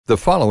The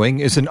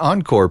following is an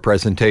encore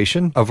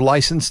presentation of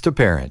License to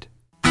Parent.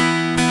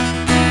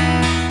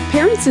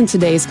 Parents in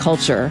today's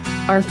culture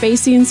are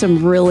facing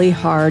some really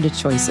hard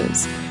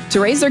choices. To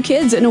raise their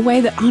kids in a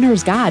way that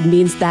honors God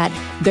means that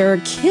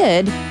their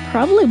kid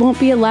probably won't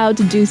be allowed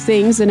to do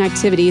things and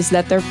activities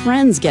that their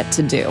friends get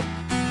to do.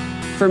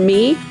 For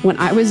me, when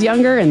I was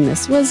younger, and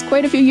this was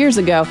quite a few years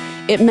ago,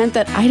 it meant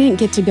that I didn't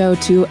get to go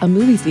to a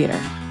movie theater.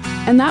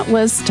 And that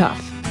was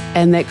tough,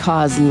 and that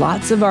caused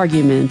lots of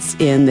arguments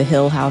in the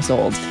Hill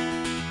household.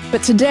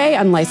 But today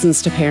on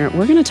License to Parent,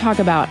 we're going to talk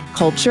about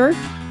culture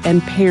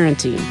and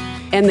parenting.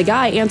 And the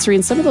guy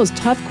answering some of those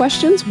tough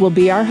questions will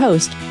be our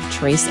host,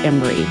 Trace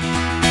Embry.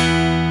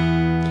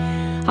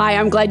 Hi,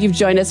 I'm glad you've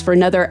joined us for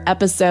another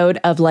episode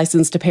of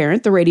License to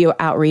Parent, the radio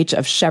outreach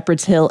of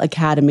Shepherd's Hill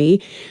Academy.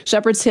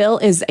 Shepherd's Hill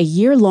is a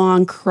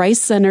year-long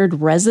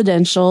Christ-centered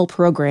residential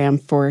program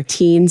for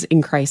teens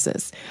in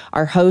crisis.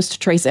 Our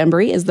host, Trace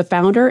Embry, is the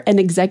founder and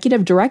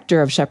executive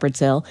director of Shepherd's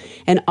Hill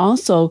and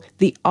also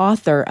the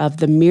author of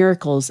The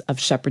Miracles of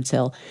Shepherd's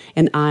Hill.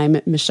 And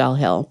I'm Michelle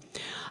Hill.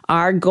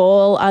 Our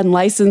goal on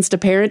License to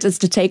Parent is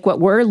to take what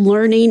we're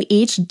learning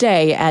each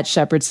day at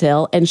Shepherd's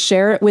Hill and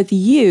share it with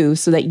you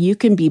so that you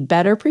can be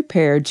better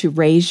prepared to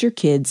raise your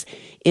kids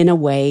in a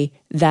way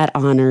that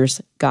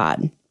honors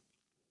God.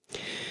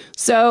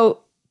 So,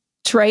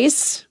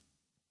 Trace,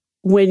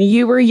 when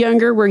you were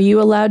younger, were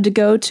you allowed to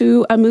go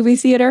to a movie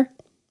theater?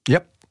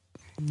 Yep.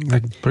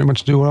 I could pretty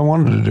much do what I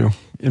wanted to do.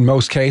 In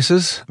most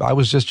cases, I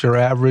was just your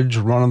average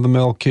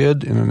run-of-the-mill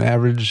kid in an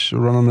average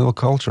run-of-the-mill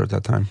culture at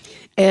that time.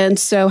 And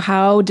so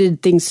how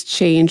did things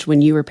change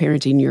when you were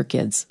parenting your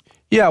kids?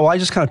 Yeah, well, I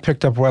just kind of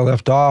picked up where I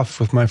left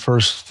off with my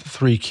first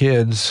three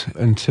kids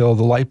until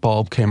the light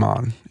bulb came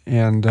on.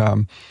 And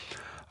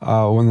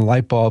when the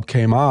light bulb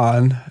came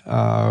on,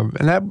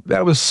 and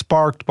that was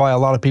sparked by a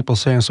lot of people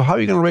saying, so how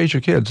are you going to raise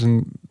your kids?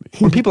 And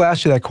when people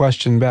asked you that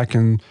question back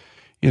in,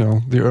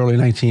 the early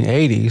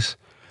 1980s,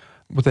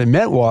 what they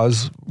meant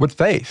was with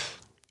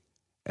faith.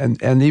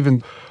 And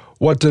even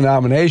what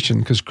denomination,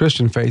 because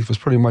Christian faith was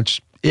pretty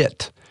much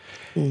it.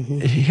 Mm-hmm.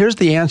 Here's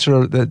the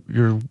answer that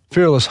your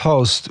fearless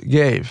host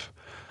gave.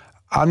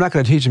 I'm not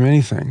going to teach them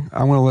anything.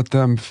 I'm going to let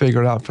them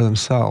figure it out for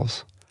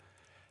themselves.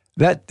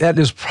 That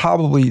is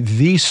probably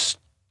the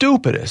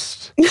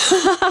stupidest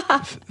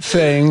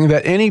thing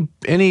that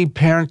any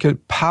parent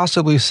could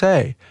possibly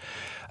say.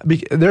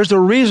 There's a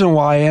reason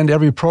why I end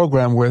every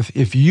program with,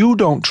 if you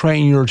don't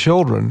train your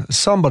children,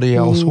 somebody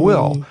else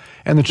will.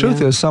 And the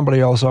truth is somebody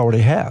else already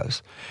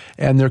has.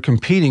 And they're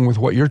competing with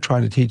what you're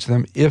trying to teach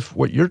them, if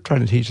what you're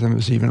trying to teach them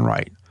is even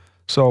right.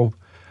 So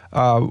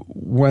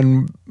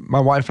when my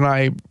wife and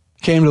I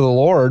came to the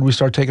Lord, we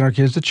started taking our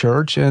kids to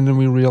church, and then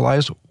we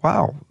realized,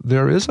 wow,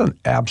 there is an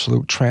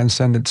absolute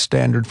transcendent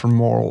standard for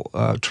moral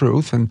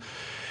truth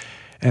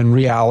and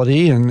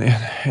reality, and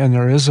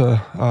there is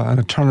an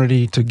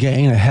eternity to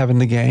gain, a heaven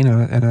to gain,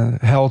 and a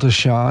hell to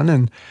shun,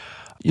 and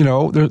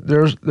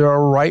there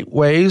are right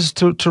ways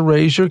to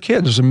raise your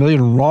kids. There's a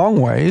million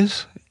wrong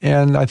ways,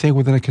 and I think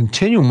within a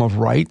continuum of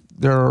right,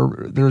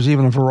 there's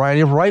even a variety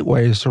of right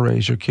ways to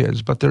raise your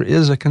kids, but there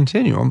is a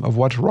continuum of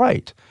what's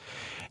right.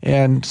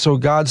 And so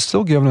God's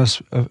still given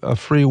us a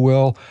free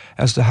will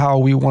as to how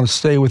we want to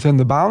stay within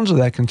the bounds of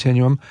that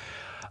continuum.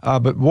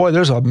 But boy,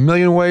 there's a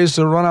million ways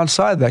to run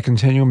outside that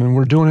continuum, and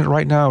we're doing it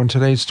right now in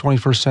today's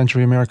 21st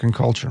century American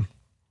culture.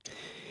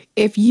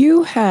 If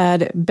you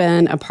had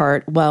been a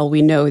part, well,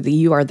 we know that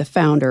you are the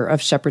founder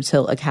of Shepherd's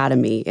Hill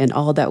Academy and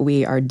all that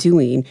we are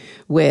doing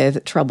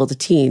with troubled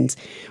teens.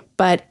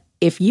 But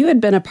if you had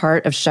been a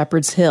part of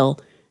Shepherd's Hill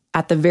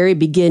at the very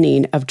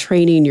beginning of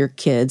training your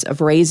kids, of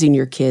raising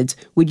your kids,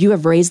 would you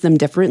have raised them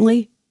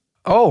differently?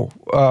 Oh,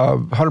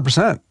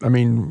 100%. I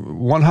mean,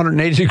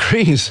 180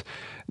 degrees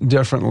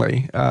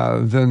differently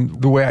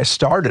than the way I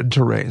started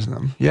to raise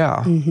them.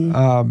 Yeah,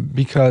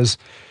 because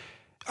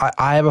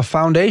I have a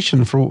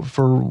foundation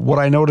for what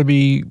I know to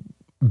be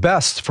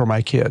best for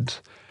my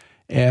kids.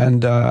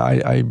 And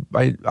I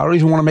don't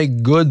even want to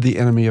make good the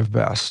enemy of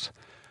best.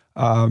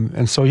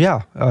 And so,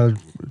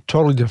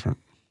 totally different.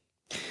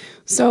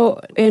 So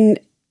in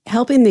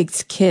helping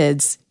these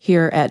kids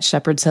here at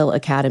Shepherd's Hill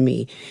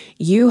Academy,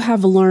 you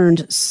have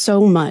learned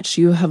so much.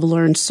 You have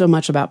learned so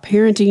much about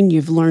parenting.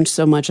 You've learned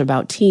so much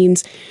about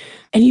teens.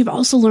 And you've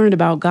also learned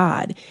about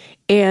God.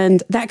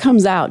 And that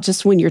comes out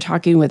just when you're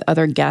talking with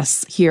other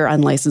guests here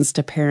on License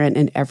to Parent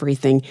and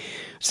everything.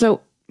 So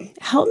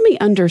help me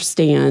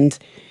understand,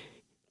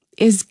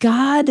 is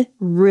God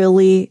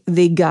really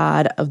the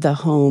God of the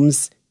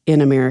homes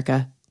in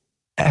America?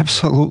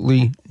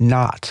 Absolutely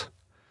not.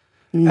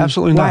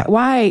 Absolutely not.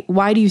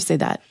 Why do you say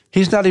that?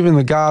 He's not even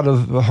the God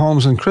of the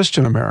homes in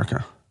Christian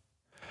America.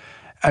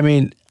 I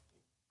mean,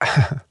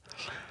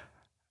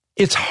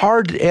 it's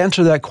hard to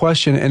answer that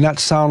question and not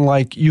sound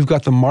like you've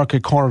got the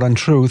market cornered on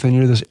truth and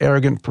you're this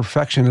arrogant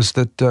perfectionist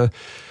that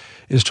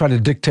is trying to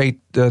dictate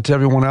to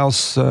everyone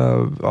else,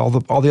 all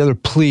the other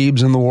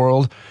plebes in the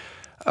world,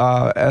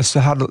 as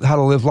to how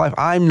to live life.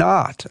 I'm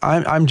not.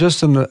 I'm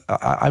just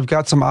I've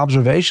got some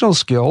observational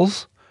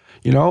skills.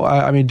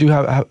 I mean, do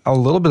have a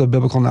little bit of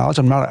biblical knowledge.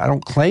 I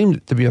don't claim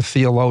to be a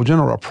theologian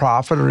or a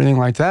prophet or anything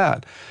like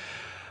that.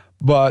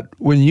 But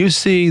when you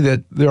see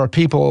that there are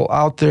people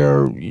out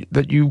there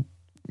that you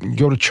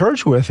go to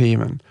church with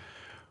even,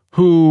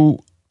 who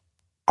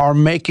are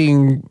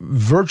making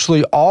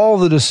virtually all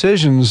the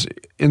decisions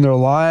in their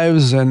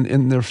lives and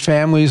in their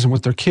families and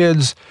with their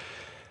kids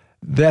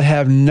that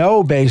have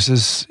no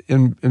basis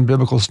in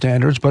biblical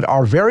standards, but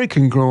are very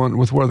congruent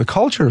with where the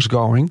culture is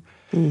going,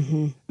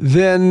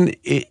 then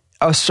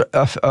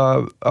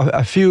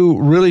a few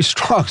really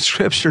strong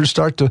scriptures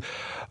start to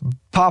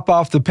pop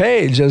off the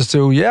page as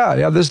to,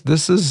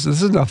 this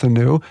is nothing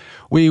new.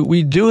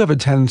 We do have a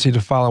tendency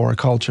to follow our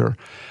culture.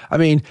 I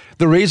mean,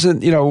 the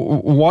reason,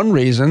 one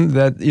reason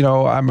that,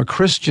 I'm a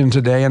Christian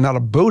today and not a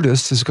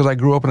Buddhist is because I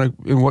grew up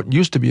in what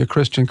used to be a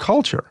Christian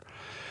culture.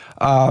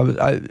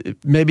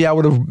 Maybe I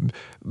would have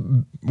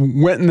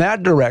went in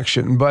that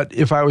direction, but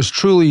if I was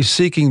truly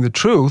seeking the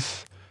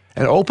truth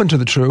and open to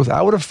the truth,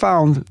 I would have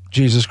found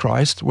Jesus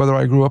Christ, whether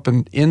I grew up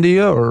in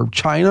India or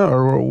China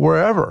or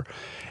wherever.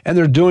 And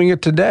they're doing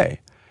it today,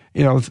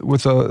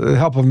 with the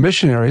help of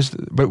missionaries.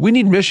 But we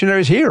need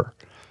missionaries here.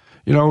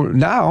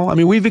 Now, I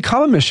mean, we've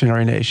become a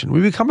missionary nation.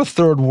 We've become a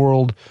third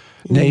world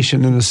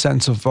nation in the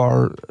sense of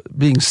our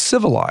being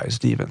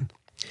civilized even.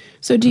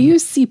 So do you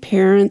see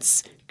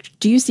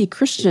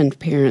Christian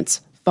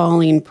parents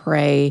falling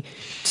prey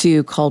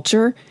to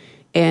culture?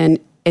 And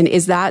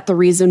is that the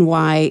reason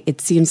why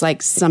it seems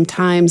like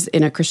sometimes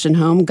in a Christian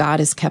home, God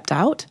is kept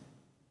out?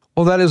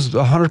 Well, that is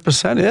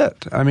 100%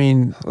 it. I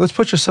mean, let's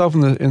put yourself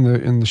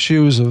in the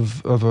shoes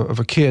of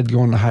a kid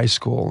going to high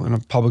school, in a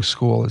public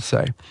school, let's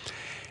say.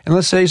 And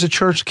let's say he's a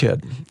church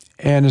kid,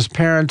 and his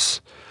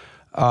parents,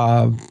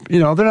 they're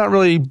not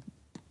really,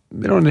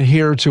 they don't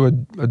adhere to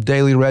a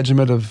daily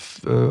regimen of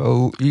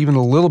even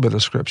a little bit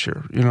of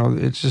Scripture.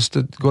 It's just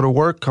to go to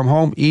work, come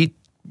home, eat,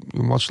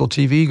 watch a little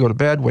TV, go to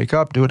bed, wake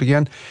up, do it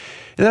again.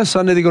 And then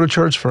Sunday they go to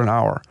church for an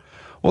hour.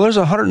 Well, there's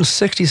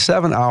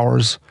 167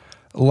 hours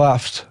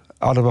left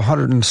out of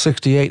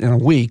 168 in a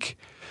week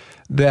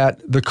that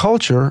the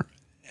culture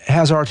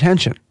has our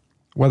attention,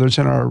 whether it's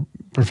in our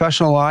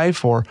professional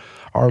life or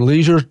our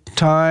leisure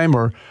time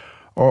or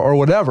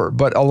whatever.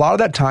 But a lot of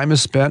that time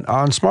is spent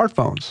on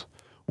smartphones,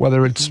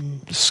 whether it's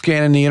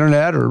scanning the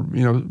internet or,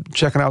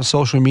 checking out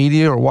social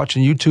media or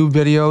watching YouTube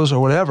videos or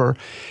whatever.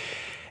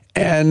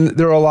 And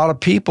there are a lot of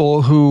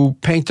people who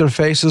paint their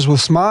faces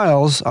with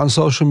smiles on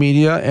social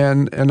media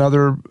and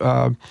other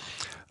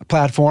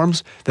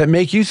platforms that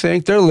make you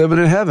think they're living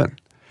in heaven.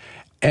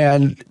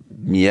 And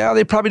yeah,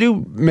 they probably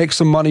do make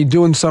some money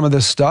doing some of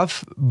this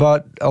stuff,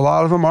 but a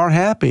lot of them aren't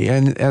happy,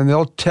 and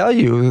they'll tell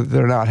you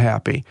they're not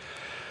happy.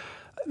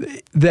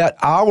 That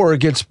hour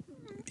gets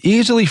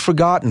easily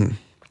forgotten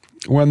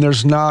when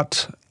there's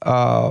not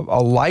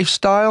a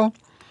lifestyle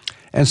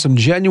and some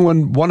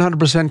genuine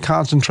 100%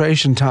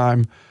 concentration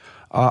time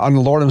on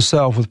the Lord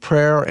himself with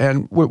prayer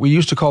and what we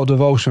used to call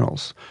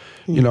devotionals.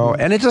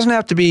 And it doesn't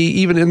have to be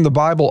even in the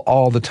Bible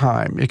all the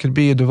time. It could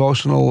be a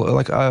devotional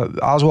like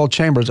Oswald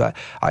Chambers.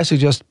 I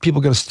suggest people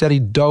get a steady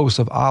dose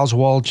of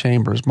Oswald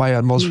Chambers, My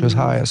Utmost for His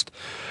Highest.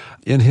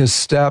 In his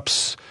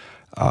steps,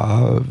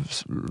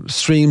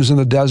 streams in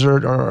the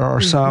desert are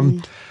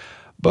some.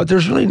 But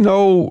there's really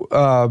no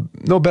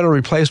better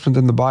replacement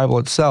than the Bible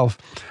itself.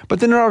 But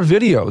then there are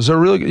videos. They're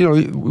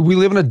really, we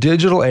live in a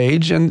digital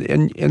age,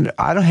 and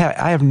I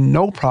have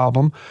no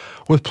problem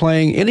with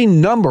playing any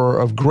number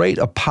of great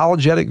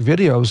apologetic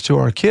videos to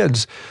our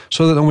kids,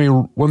 so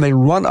that when they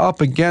run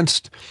up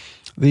against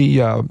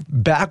the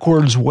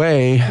backwards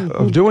way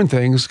of doing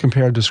things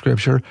compared to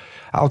Scripture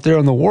out there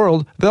in the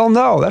world, they'll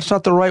know that's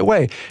not the right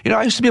way.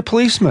 I used to be a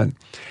policeman,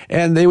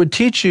 and they would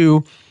teach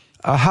you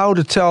how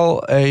to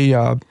tell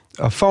a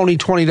phony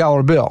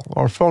 $20 bill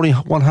or phony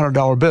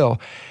 $100 bill.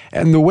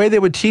 And the way they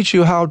would teach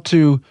you how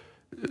to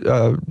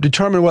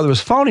determine whether it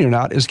was phony or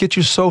not is get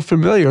you so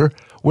familiar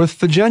with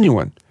the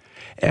genuine.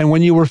 And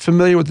when you were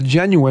familiar with the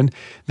genuine,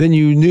 then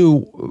you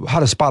knew how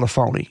to spot a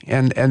phony.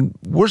 And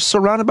we're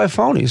surrounded by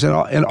phonies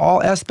in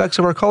all aspects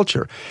of our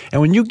culture.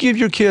 And when you give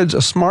your kids a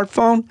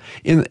smartphone,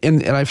 and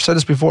I've said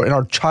this before, in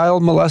our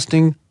child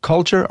molesting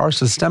culture, our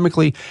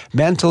systemically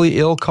mentally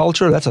ill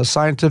culture, that's a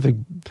scientific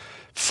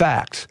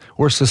fact.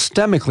 We're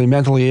systemically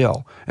mentally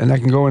ill. And I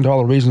can go into all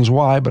the reasons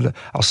why, but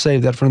I'll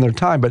save that for another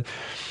time. But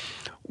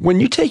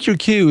when you take your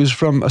cues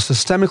from a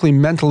systemically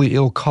mentally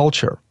ill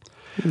culture,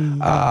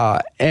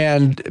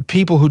 and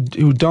people who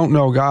don't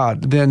know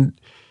God, then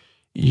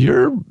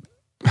you're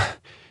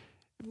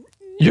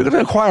going to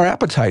acquire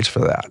appetites for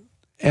that.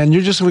 And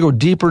you're just going to go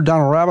deeper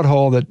down a rabbit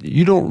hole that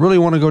you don't really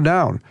want to go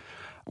down.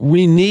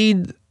 We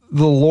need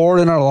the Lord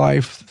in our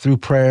life through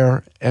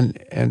prayer and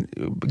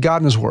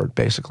God in His Word,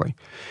 basically.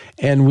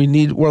 And we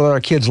need, whether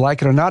our kids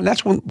like it or not, and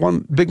that's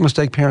one big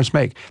mistake parents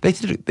make. They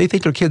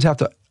think their kids have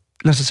to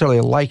necessarily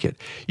like it.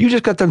 You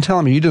just got them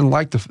telling me you didn't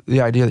like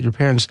the idea that your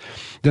parents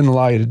didn't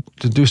allow you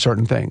to do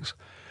certain things.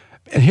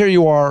 And here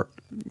you are,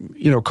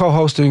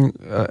 co-hosting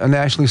a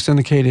nationally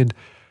syndicated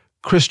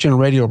Christian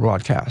radio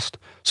broadcast.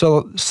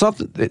 So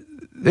they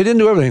didn't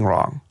do everything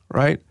wrong,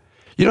 right?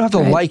 You don't have to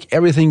Right. like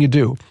everything you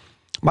do.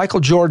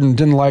 Michael Jordan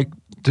didn't like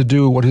to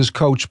do what his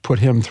coach put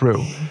him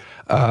through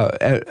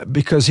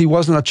because he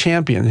wasn't a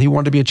champion. He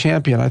wanted to be a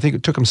champion. I think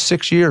it took him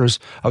 6 years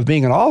of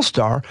being an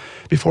all-star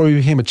before he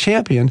became a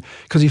champion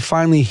because he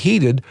finally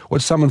heeded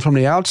what someone from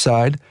the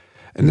outside,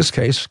 in this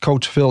case,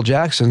 Coach Phil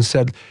Jackson,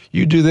 said,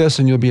 you do this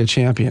and you'll be a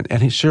champion.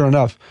 And he, sure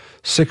enough,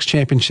 6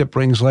 championship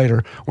rings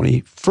later, when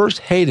he first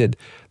hated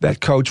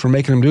that coach for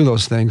making him do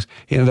those things,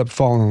 he ended up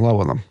falling in love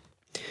with him.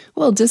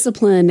 Well,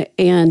 discipline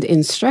and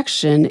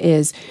instruction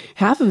is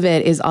half of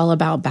it is all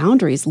about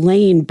boundaries,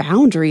 laying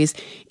boundaries.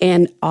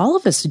 And all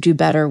of us do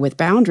better with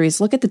boundaries.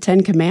 Look at the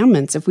 10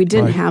 Commandments. If we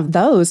didn't Right. have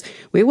those,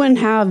 we wouldn't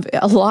have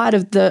a lot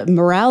of the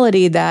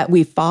morality that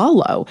we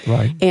follow.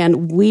 Right.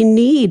 And we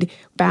need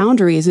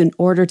boundaries in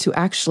order to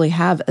actually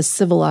have a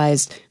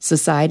civilized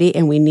society.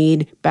 And we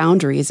need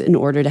boundaries in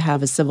order to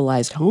have a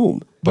civilized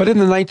home. But in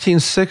the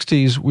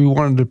 1960s, we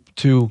wanted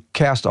to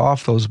cast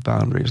off those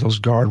boundaries,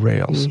 those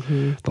guardrails,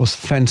 those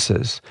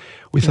fences.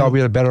 We thought we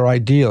had a better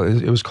ideal.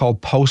 It was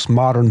called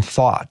postmodern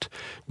thought.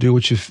 Do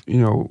what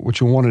what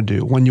you want to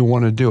do, when you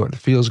want to do it. It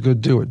feels good,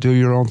 do it. Do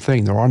your own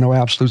thing. There are no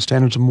absolute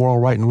standards of moral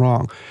right and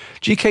wrong.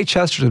 G.K.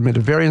 Chesterton made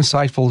a very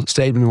insightful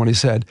statement when he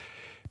said,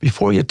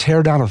 before you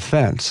tear down a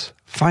fence,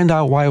 find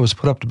out why it was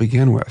put up to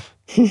begin with.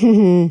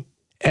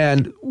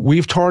 And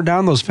we've torn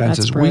down those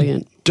fences. That's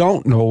brilliant. We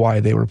don't know why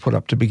they were put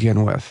up to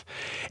begin with.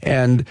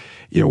 And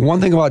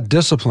one thing about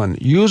discipline,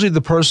 usually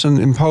the person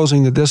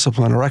imposing the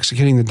discipline or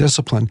executing the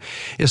discipline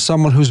is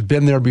someone who's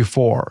been there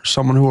before,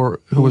 someone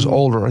who was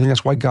older. I think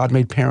that's why God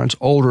made parents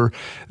older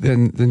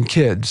than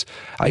kids.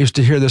 I used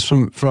to hear this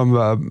from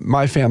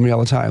my family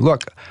all the time.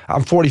 Look,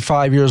 I'm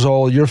 45 years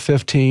old, you're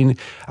 15,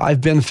 I've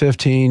been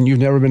 15, you've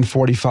never been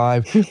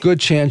 45. Good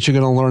chance you're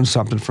going to learn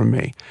something from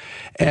me.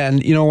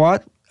 And you know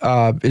what?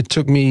 It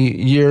took me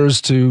years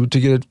to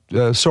get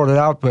it sorted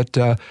out, but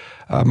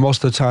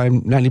most of the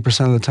time,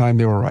 90% of the time,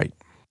 they were right.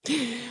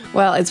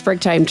 Well, it's break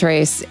time,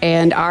 Trace.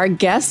 And our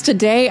guest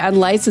today on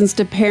Licensed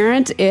to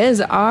Parent is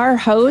our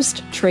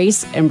host,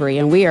 Trace Embry.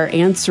 And we are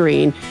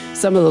answering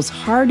some of those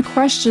hard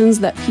questions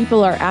that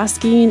people are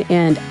asking.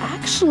 And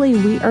actually,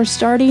 we are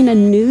starting a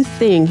new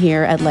thing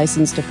here at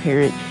Licensed to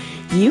Parent.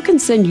 You can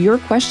send your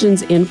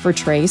questions in for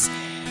Trace.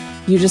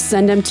 You just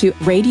send them to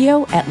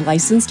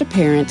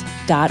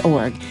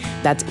radio@licensedtoparent.org.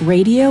 That's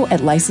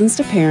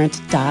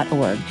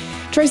radio@licensedtoparent.org.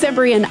 Trace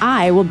Embry and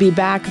I will be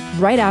back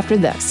right after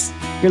this.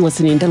 You're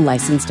listening to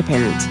Licensed to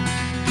Parent.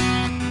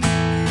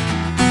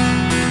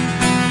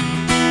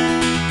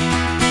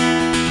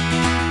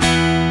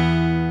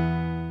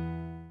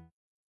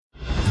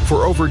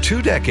 For over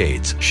 2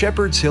 decades,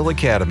 Shepherd's Hill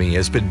Academy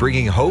has been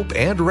bringing hope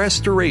and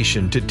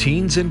restoration to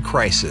teens in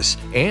crisis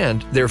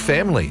and their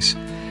families.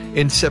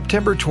 In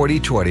September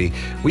 2020,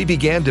 we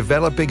began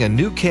developing a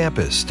new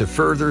campus to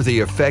further the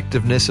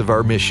effectiveness of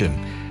our mission.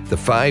 The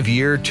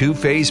 5-year,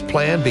 2-phase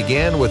plan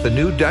began with a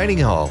new dining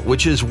hall,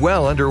 which is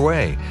well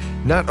underway.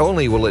 Not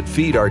only will it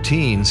feed our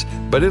teens,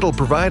 but it'll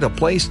provide a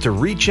place to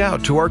reach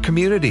out to our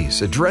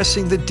communities,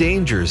 addressing the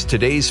dangers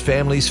today's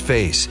families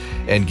face,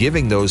 and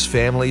giving those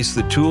families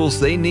the tools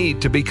they need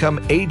to become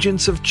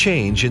agents of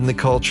change in the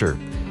culture.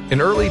 In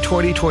early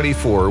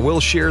 2024, we'll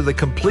share the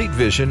complete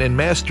vision and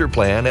master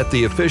plan at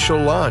the official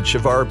launch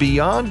of our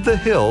Beyond the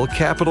Hill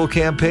capital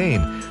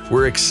campaign.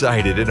 We're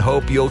excited and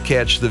hope you'll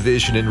catch the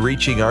vision in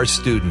reaching our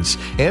students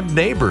and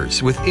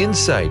neighbors with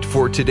insight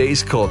for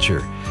today's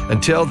culture.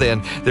 Until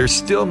then, there's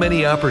still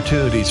many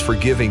opportunities for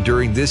giving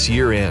during this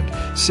year end.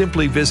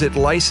 Simply visit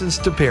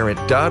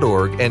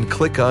licensedtoparent.org and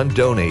click on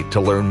Donate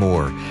to learn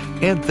more.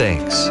 And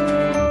thanks.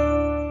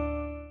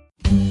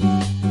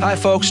 Hi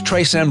folks,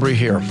 Trace Embry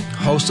here,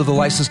 host of the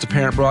Licensed to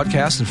Parent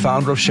broadcast and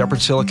founder of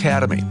Shepherd's Hill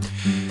Academy.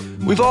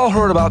 We've all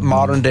heard about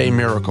modern-day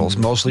miracles,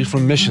 mostly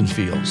from mission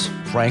fields.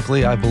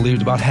 Frankly, I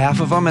believed about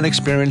half of them and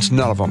experienced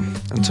none of them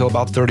until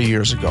about 30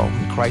 years ago,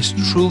 when Christ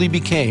truly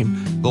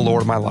became the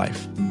Lord of my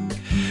life.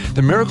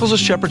 The Miracles of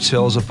Shepherd's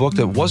Hill is a book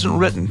that wasn't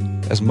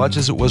written as much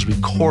as it was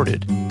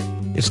recorded.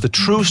 It's the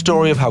true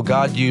story of how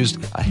God used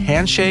a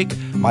handshake,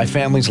 my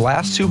family's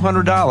last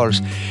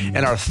 $200,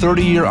 and our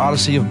 30-year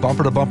odyssey of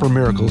bumper-to-bumper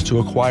miracles to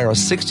acquire a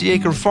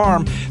 60-acre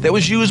farm that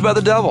was used by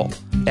the devil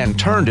and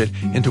turned it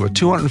into a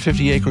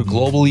 250-acre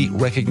globally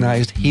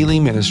recognized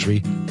healing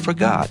ministry for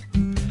God.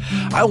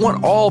 I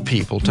want all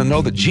people to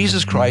know that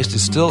Jesus Christ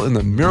is still in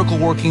the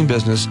miracle-working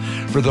business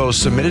for those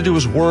submitted to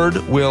His word,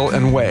 will,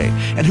 and way,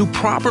 and who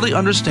properly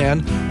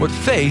understand what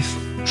faith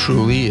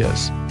truly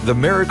is. The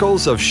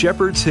Miracles of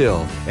Shepherd's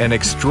Hill, an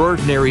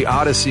extraordinary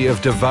odyssey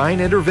of divine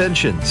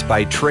interventions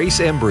by Trace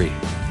Embry.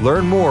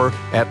 Learn more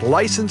at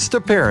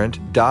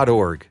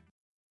licensedtoparent.org.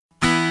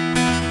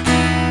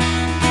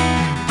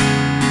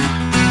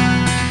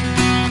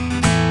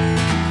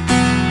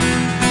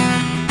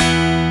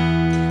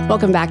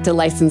 Welcome back to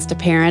Licensed to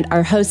Parent.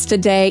 Our host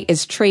today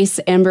is Trace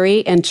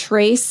Embry, and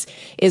Trace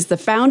is the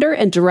founder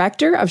and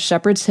director of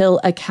Shepherd's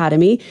Hill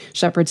Academy.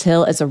 Shepherd's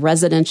Hill is a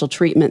residential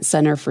treatment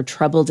center for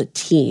troubled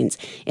teens.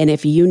 And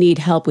if you need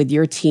help with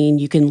your teen,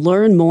 you can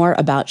learn more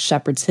about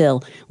Shepherd's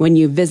Hill when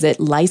you visit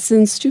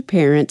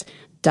licensedtoparent.org.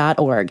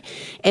 shepherdshill.org.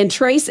 And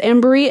Trace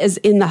Embry is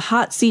in the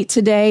hot seat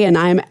today, and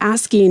I'm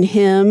asking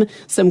him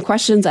some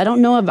questions. I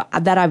don't know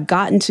that I've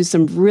gotten to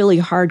some really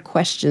hard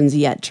questions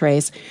yet,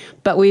 Trace,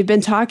 but we've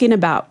been talking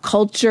about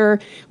culture.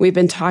 We've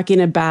been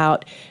talking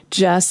about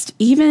just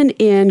even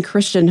in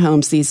Christian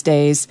homes these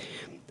days,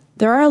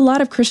 there are a lot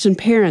of Christian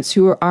parents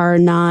who are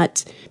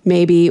not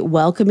maybe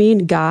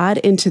welcoming God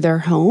into their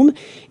home,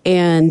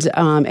 and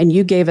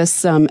you gave us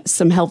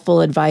some helpful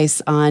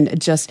advice on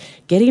just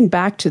getting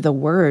back to the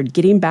Word,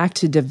 getting back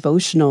to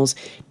devotionals,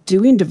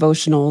 doing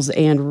devotionals,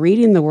 and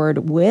reading the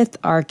Word with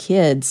our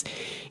kids.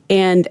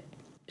 And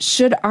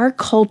should our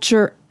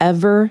culture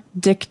ever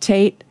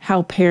dictate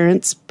how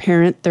parents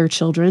parent their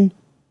children?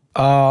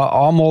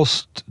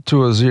 Almost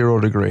to a 0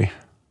 degree.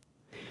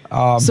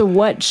 So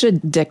what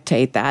should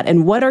dictate that,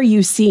 and what are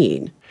you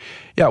seeing?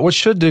 Yeah, what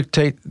should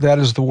dictate that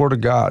is the Word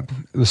of God,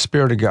 the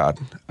Spirit of God.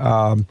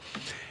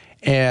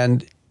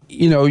 And,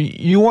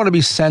 you want to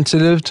be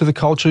sensitive to the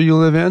culture you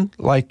live in.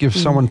 Like if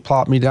someone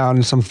plopped me down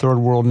in some third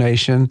world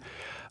nation,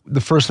 the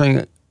first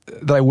thing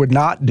that I would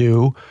not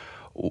do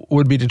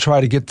would be to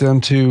try to get them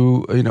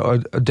to,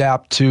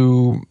 adapt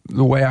to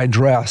the way I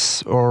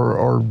dress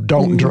or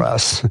don't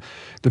dress,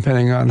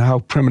 depending on how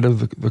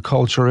primitive the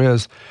culture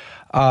is.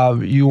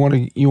 You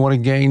want to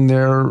gain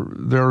their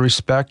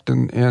respect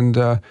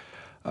and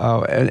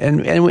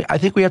I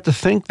think we have to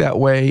think that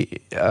way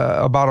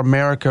about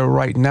America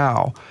right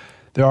now.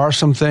 There are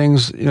some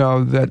things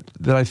that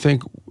I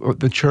think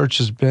the church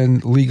has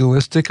been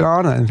legalistic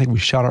on. I think we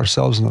shot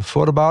ourselves in the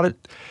foot about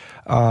it.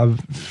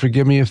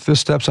 Forgive me if this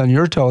steps on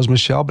your toes,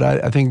 Michelle,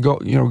 but I think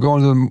going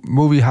to the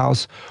movie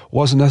house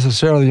wasn't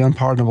necessarily the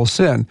unpardonable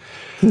sin.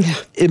 Yeah.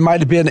 It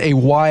might have been a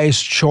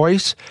wise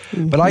choice,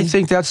 but I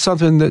think that's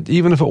something that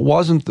even if it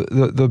wasn't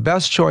the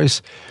best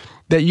choice,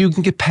 that you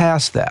can get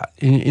past that.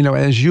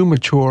 As you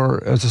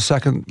mature as a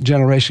second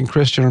generation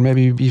Christian, or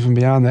maybe even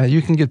beyond that,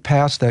 you can get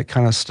past that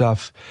kind of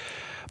stuff.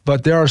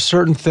 But there are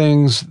certain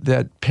things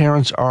that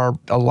parents are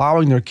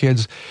allowing their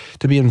kids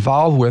to be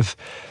involved with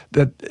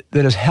that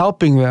is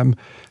helping them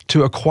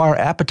to acquire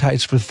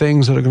appetites for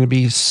things that are going to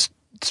be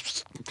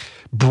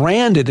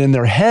branded in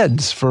their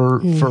heads for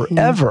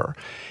forever.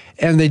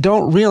 And they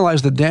don't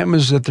realize the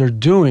damage that they're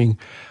doing.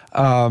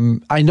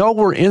 I know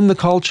we're in the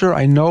culture.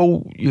 I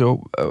know,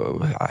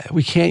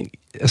 we can't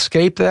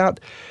escape that.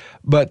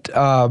 But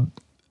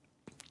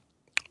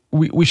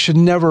we should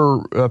never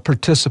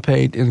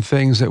participate in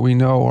things that we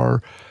know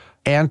are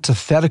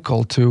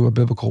antithetical to a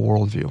biblical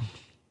worldview.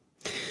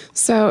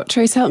 So,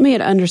 Trace, help me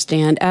to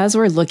understand, as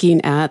we're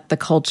looking at the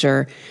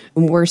culture,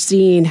 we're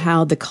seeing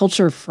how the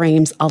culture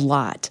frames a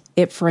lot.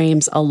 It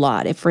frames a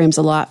lot. It frames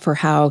a lot for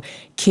how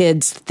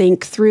kids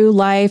think through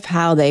life,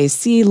 how they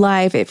see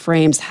life. It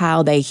frames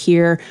how they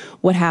hear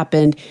what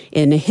happened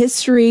in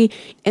history.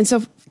 And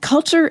so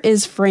culture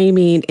is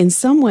framing, in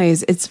some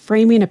ways, it's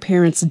framing a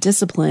parent's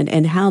discipline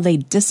and how they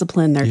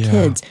discipline their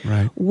kids.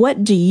 Right.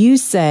 What do you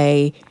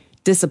say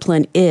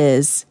discipline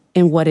is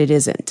and what it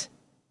isn't?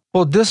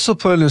 Well,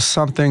 discipline is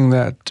something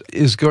that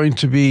is going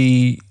to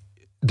be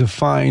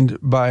defined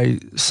by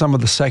some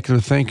of the secular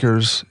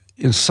thinkers,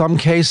 in some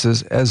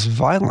cases, as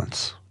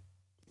violence.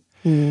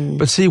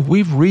 But see,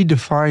 we've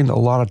redefined a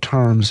lot of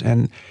terms,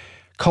 and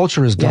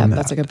culture has done that.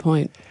 Yeah, that's a good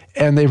point.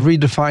 And they've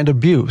redefined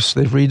abuse.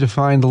 They've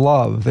redefined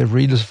love. They've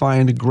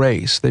redefined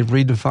grace. They've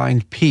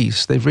redefined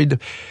peace. They've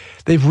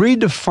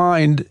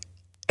redefined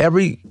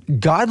every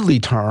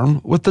godly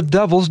term with the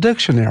devil's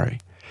dictionary.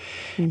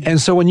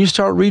 And so when you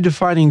start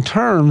redefining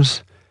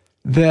terms,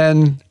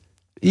 then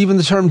even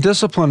the term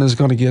discipline is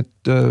going to get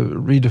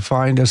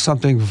redefined as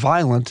something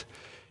violent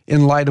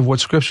in light of what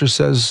Scripture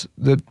says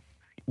that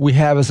we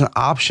have as an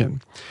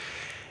option.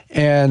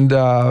 And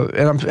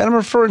I'm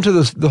referring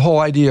to the whole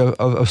idea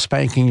of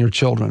spanking your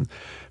children.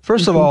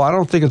 First of all, I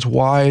don't think it's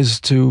wise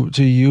to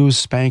use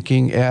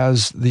spanking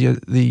as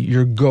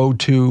your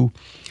go-to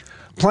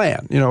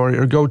plan, or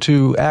your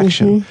go-to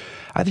action.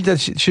 I think that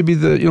should be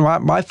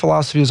my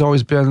philosophy has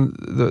always been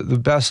the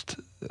best,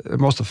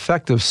 most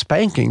effective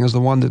spanking is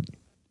the one that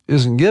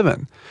isn't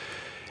given.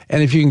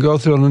 And if you can go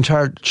through an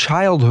entire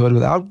childhood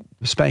without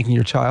spanking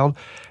your child,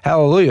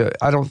 hallelujah.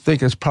 I don't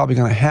think it's probably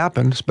going to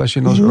happen, especially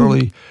in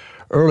those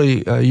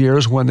early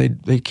years when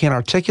they can't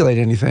articulate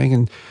anything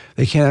and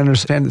they can't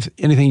understand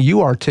anything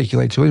you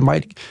articulate to. You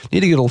might need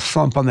to get a little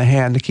thump on the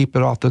hand to keep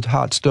it off the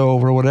hot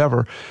stove or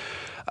whatever.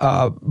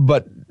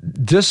 But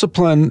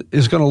discipline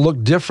is going to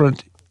look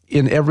different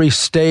in every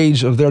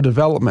stage of their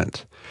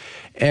development.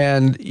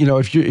 And,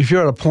 if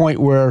you're at a point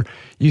where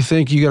you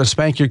think you got to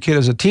spank your kid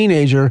as a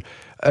teenager,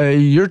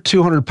 you're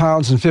 200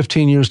 pounds and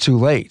 15 years too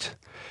late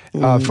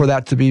for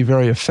that to be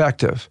very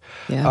effective.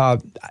 Yeah.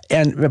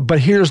 But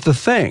here's the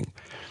thing.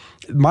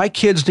 My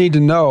kids need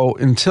to know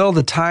until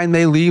the time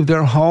they leave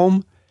their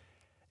home,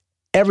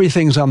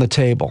 everything's on the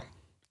table.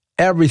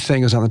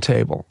 Everything is on the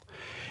table.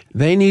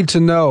 They need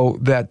to know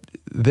that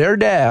their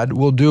dad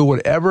will do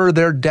whatever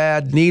their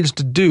dad needs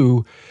to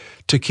do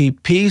to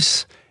keep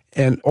peace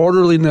and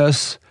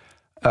orderliness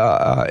in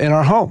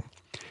our home.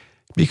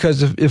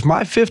 Because if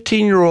my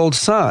 15-year-old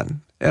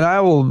son and I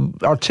will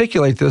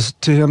articulate this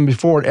to him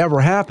before it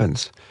ever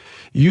happens.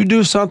 You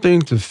do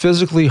something to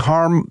physically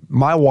harm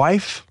my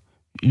wife,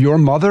 your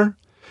mother,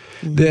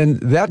 then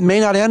that may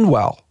not end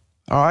well,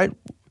 all right?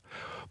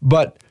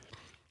 But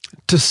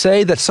to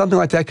say that something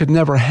like that could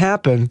never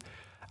happen,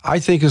 I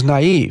think is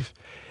naive.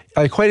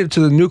 I equate it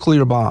to the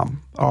nuclear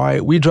bomb, all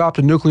right? We dropped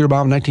a nuclear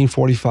bomb in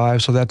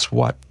 1945, so that's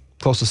what?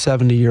 Close to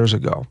 70 years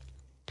ago.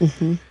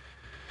 Mm-hmm.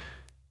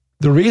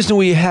 The reason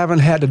we haven't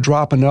had to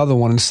drop another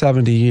one in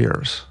 70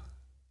 years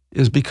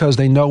is because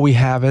they know we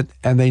have it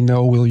and they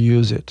know we'll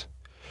use it.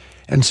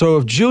 And so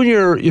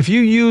if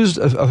you used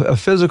a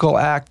physical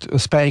act, a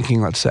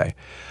spanking, let's say,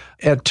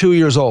 at 2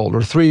 years old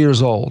or 3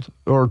 years old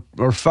or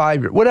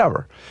 5 years,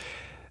 whatever,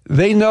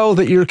 they know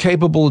that you're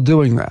capable of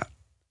doing that.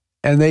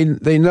 And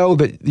they know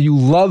that you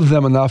love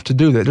them enough to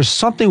do that. There's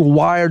something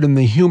wired in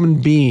the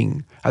human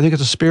being, I think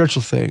it's a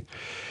spiritual thing,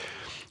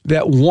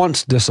 that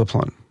wants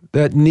discipline,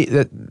 that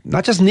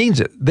not just needs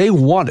it, they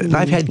want it. And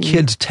I've had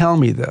kids tell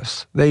me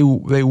this. They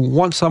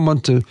want someone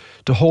to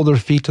hold their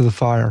feet to the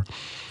fire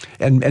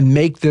and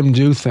make them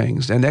do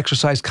things and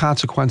exercise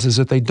consequences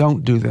if they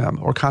don't do them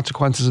or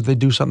consequences if they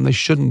do something they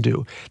shouldn't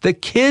do. The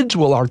kids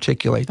will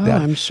articulate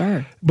that. I'm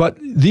sure. But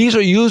these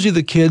are usually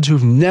the kids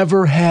who've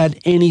never had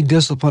any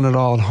discipline at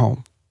all at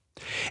home.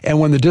 And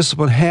when the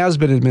discipline has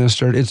been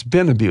administered, it's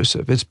been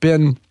abusive. It's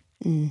been,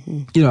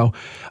 you're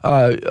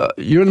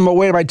in the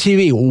way of my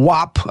TV,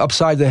 whop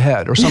upside the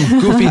head or some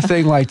goofy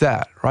thing like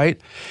that,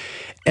 right?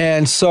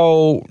 And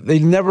so they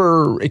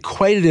never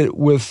equated it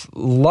with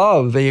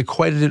love. They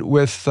equated it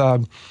with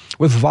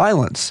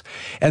violence.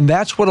 And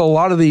that's what a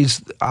lot of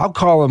these, I'll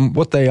call them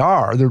what they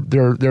are.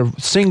 They're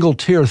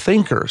single-tier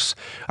thinkers.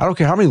 I don't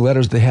care how many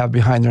letters they have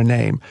behind their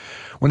name.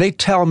 When they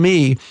tell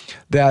me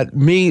that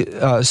me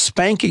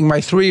spanking my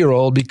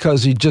 3-year-old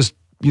because he just,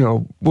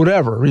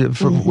 whatever,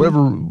 for whatever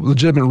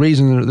legitimate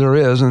reason there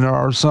is, and there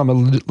are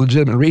some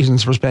legitimate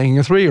reasons for spanking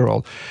a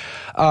 3-year-old,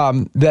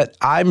 that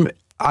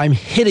I'm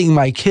hitting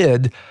my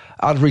kid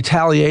out of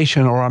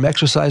retaliation or I'm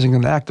exercising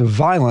an act of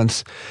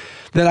violence,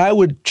 then I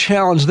would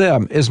challenge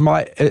them. Is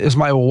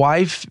my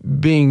wife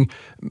being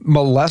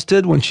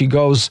molested when she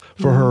goes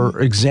for her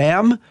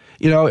exam?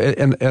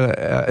 And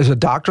is a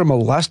doctor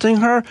molesting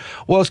her?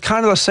 Well, it's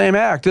kind of the same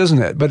act,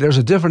 isn't it? But there's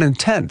a different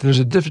intent. There's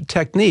a different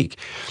technique.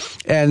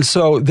 And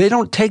so they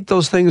don't take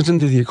those things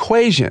into the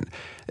equation.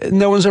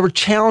 No one's ever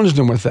challenged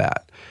them with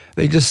that.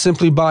 They just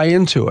simply buy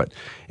into it.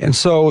 And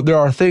so there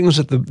are things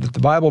that the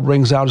Bible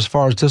brings out as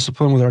far as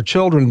discipline with our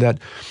children that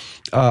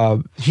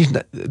God's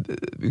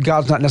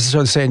not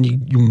necessarily saying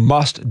you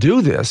must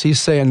do this.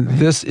 He's saying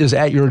this is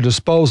at your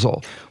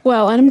disposal.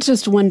 Well, I'm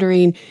just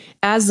wondering,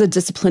 as a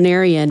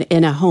disciplinarian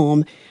in a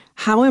home,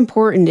 how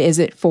important is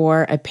it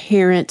for a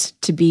parent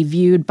to be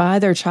viewed by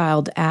their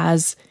child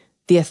as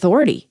the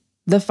authority,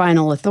 the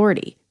final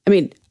authority? I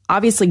mean,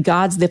 obviously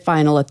God's the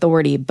final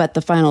authority, but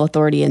the final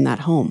authority in that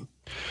home.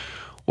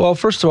 Well,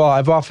 first of all,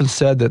 I've often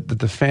said that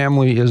the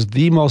family is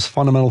the most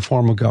fundamental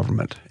form of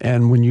government.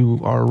 And when you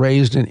are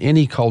raised in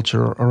any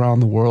culture around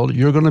the world,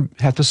 you're going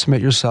to have to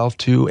submit yourself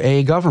to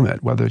a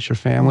government, whether it's your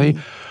family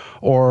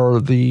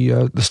or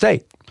the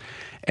state.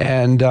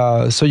 And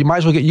so you might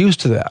as well get used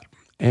to that.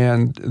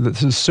 And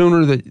the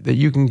sooner that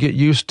you can get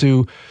used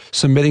to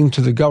submitting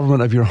to the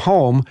government of your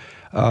home,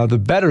 the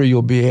better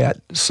you'll be at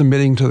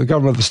submitting to the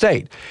government of the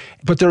state.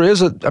 But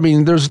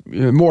there's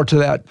more to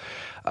that.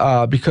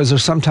 Because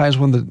there's sometimes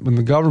when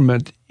the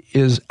government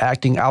is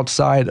acting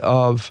outside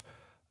of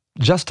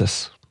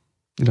justice,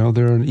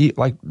 they're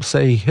like,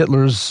 say,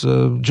 Hitler's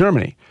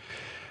Germany.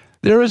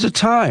 There is a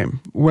time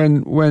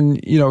when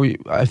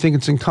I think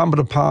it's incumbent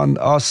upon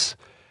us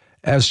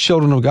as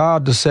children of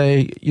God to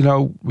say,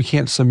 we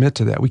can't submit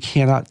to that. We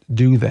cannot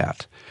do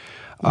that.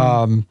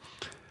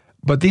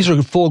 But these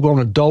are full-grown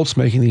adults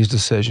making these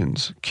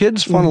decisions.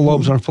 Kids' frontal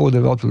lobes aren't fully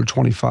developed until they're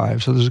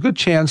 25, so there's a good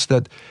chance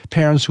that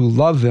parents who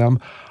love them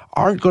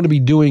aren't going to be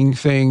doing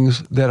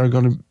things that are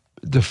going to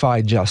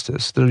defy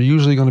justice. They're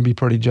usually going to be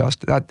pretty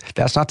just.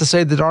 That's not to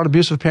say that there aren't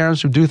abusive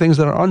parents who do things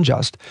that are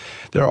unjust.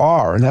 There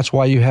are, and that's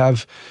why you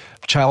have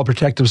Child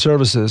Protective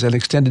Services and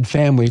extended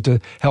family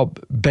to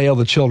help bail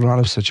the children out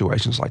of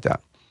situations like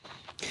that.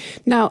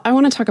 Now, I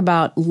want to talk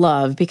about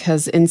love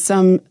because in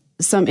some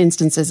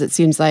instances it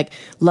seems like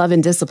love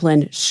and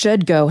discipline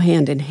should go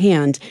hand in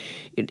hand.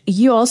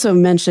 You also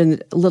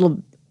mentioned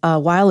a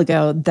while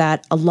ago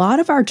that a lot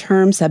of our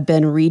terms have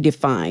been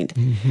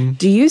redefined.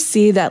 Do you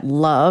see that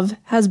love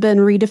has been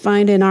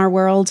redefined in our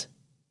world?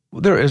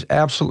 Well, there is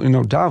absolutely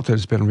no doubt that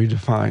it's been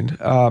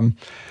redefined.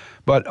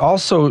 But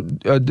also,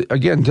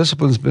 again,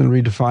 discipline's been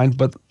redefined.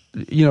 But,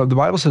 the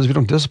Bible says if you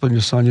don't discipline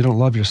your son, you don't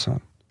love your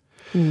son.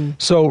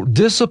 So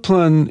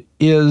discipline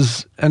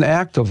is an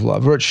act of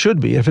love, or it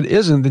should be. If it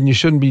isn't, then you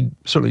shouldn't be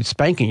certainly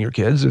spanking your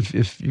kids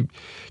if you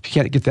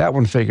can't get that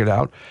one figured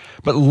out.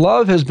 But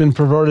love has been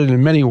perverted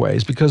in many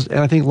ways and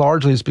I think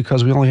largely it's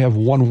because we only have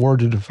one word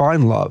to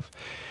define love.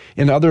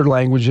 In other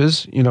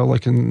languages,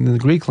 like in the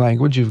Greek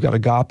language, you've got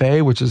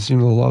agape, which is the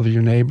love of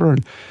your neighbor,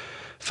 and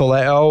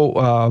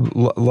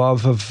phileo,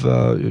 love of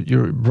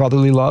your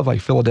brotherly love, like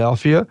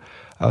Philadelphia.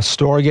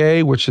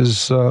 Storge, which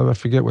is, I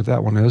forget what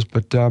that one is,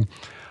 but then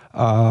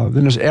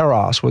there's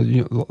eros, where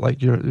like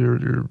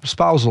your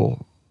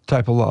spousal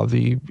type of love,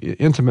 the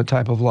intimate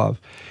type of love.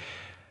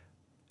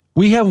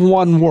 We have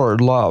one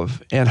word,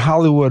 love, and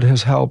Hollywood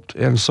has helped,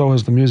 and so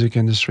has the music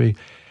industry,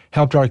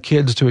 helped our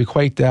kids to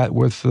equate that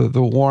with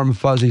the warm,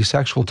 fuzzy,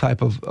 sexual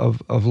type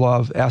of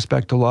love,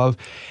 aspect of love,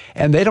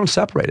 and they don't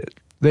separate it.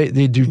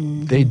 They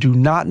do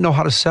not know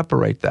how to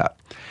separate that.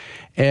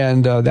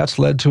 And that's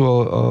led to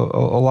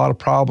a lot of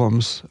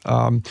problems,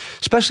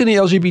 especially in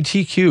the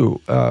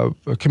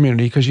LGBTQ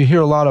community, because you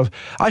hear a lot of,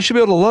 I should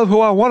be able to love who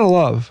I want to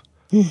love.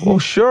 Well,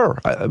 sure.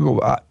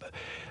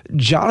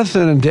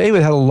 Jonathan and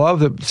David had a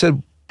love that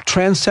said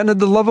transcended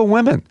the love of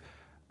women,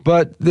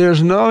 but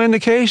there's no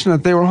indication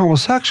that they were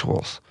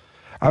homosexuals.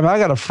 I mean, I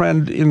got a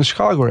friend in the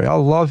Chicago area. I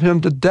love him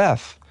to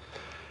death.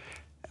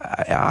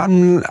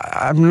 I'm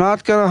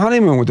not going to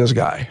honeymoon with this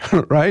guy,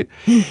 right?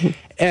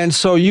 And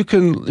so you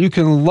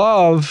can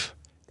love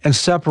and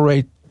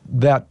separate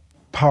that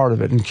part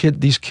of it. And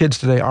these kids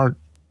today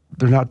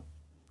they're not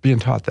being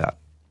taught that.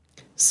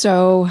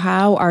 So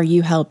how are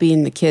you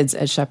helping the kids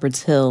at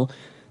Shepherd's Hill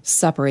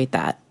separate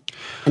that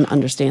and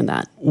understand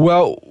that?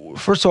 Well,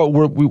 first of all,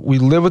 we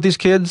live with these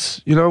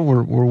kids. You know,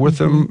 we're with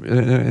them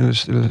in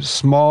a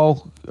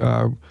small,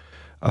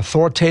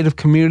 authoritative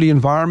community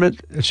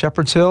environment at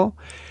Shepherd's Hill.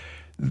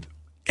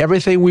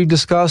 Everything we've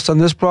discussed on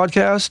this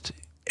broadcast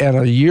and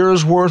a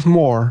year's worth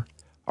more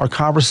are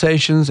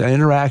conversations and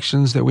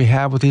interactions that we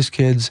have with these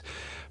kids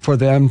for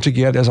them to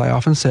get, as I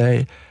often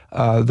say,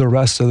 the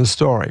rest of the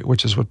story,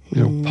 which is what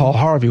Paul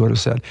Harvey would have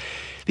said.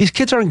 These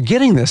kids aren't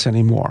getting this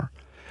anymore.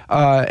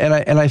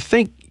 And I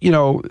think,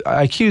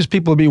 I accuse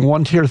people of being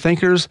one-tier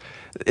thinkers.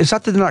 It's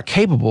not that they're not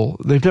capable.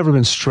 They've never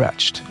been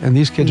stretched. And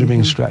these kids are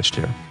being stretched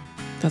here.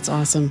 That's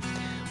awesome.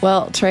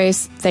 Well,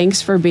 Trace,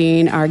 thanks for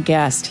being our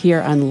guest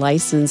here on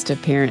Licensed to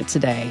Parent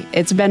today.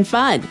 It's been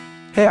fun.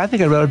 Hey, I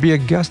think I'd rather be a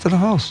guest than a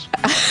host.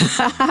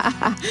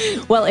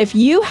 Well, if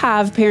you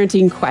have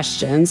parenting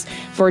questions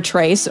for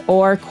Trace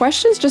or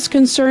questions just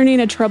concerning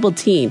a troubled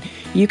teen,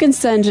 you can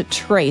send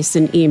Trace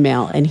an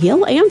email and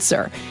he'll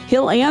answer.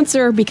 He'll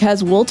answer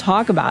because we'll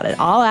talk about it.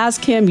 I'll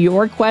ask him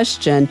your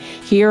question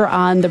here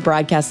on the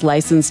broadcast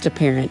Licensed to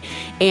Parent.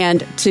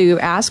 And to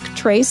ask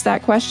Trace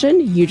that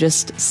question, you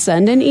just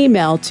send an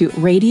email to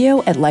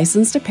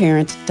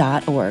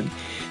radio@licensedtoparent.org.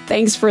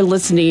 Thanks for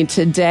listening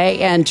today.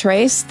 And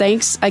Trace,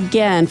 thanks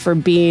again for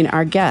being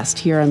our guest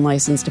here on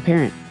Licensed to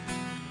Parent.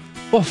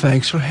 Well,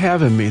 thanks for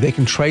having me. They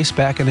can trace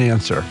back an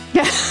answer.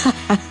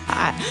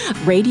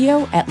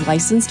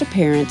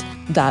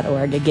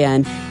 radio@licensedtoparent.org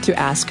again to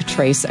ask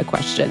Trace a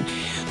question.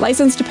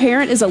 Licensed to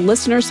Parent is a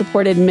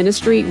listener-supported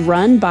ministry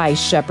run by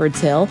Shepherd's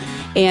Hill.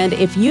 And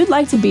if you'd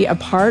like to be a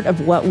part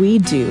of what we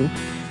do,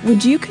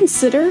 would you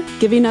consider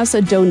giving us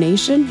a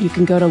donation? You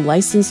can go to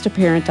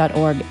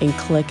licensedtoparent.org and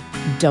click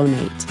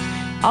Donate.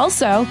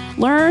 Also,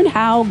 learn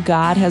how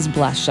God has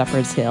blessed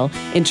Shepherd's Hill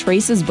in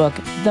Trace's book,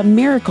 The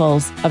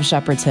Miracles of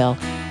Shepherd's Hill,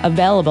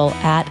 available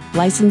at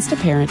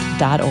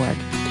licensedtoparent.org.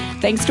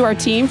 Thanks to our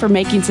team for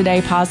making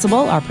today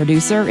possible. Our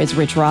producer is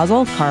Rich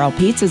Rosel. Carl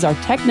Peets is our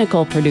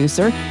technical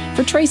producer.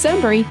 For Trace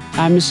Embry,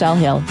 I'm Michelle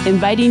Hill,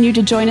 inviting you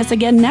to join us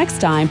again next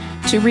time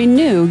to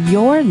renew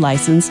your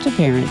license to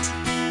parent.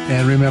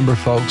 And remember,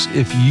 folks,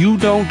 if you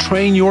don't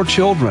train your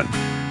children,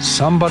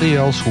 somebody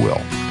else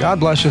will. God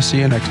bless you. See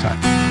you next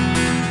time.